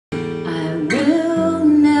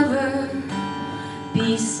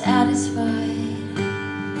satisfied.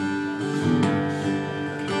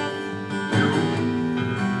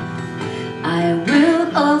 I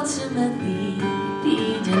will ultimately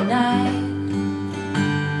be denied.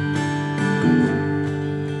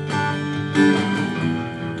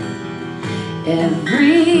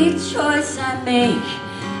 Every choice I make,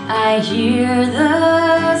 I hear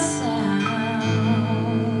the sound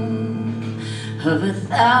of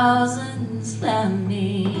 1,000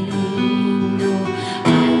 slamming.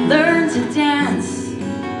 I learned to dance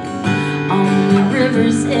on the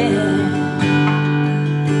river's edge,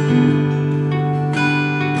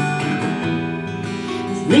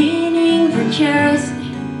 leaning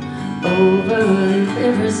precariously over the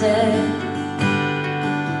river's edge.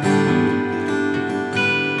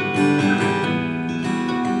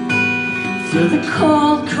 Feel the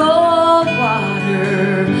cold, cold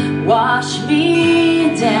water wash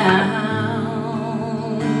me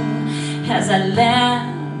down as I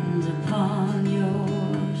land upon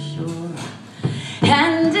your shore.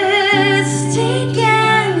 And it's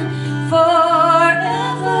taken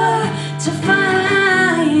forever to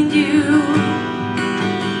find you,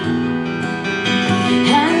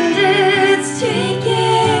 and it's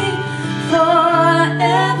taken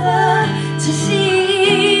forever to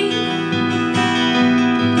see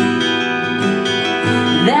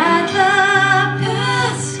that the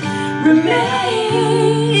past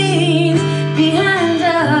remains behind us,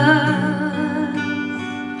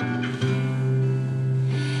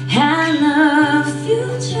 and the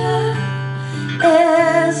future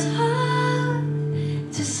is hard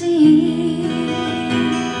to see.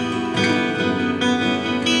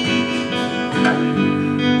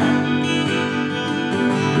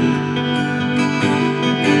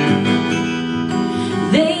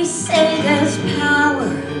 They say there's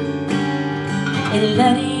power in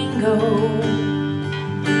letting go.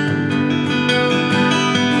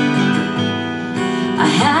 I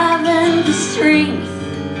haven't the strength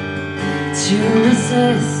to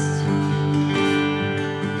resist.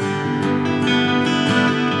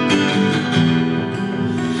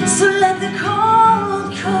 So let the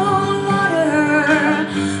cold, cold water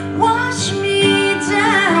wash me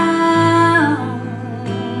down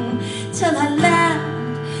till I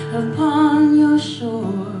land upon your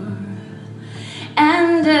shore.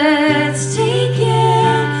 And it's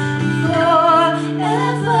taken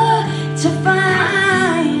forever to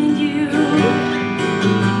find you,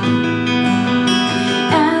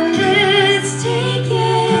 and it's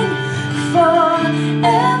taken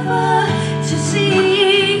forever to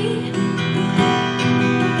see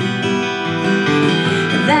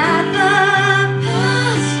that the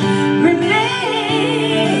past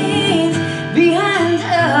remains behind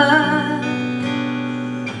us,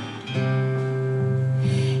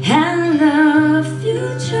 and the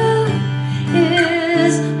future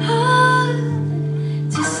is hard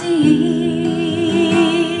to see.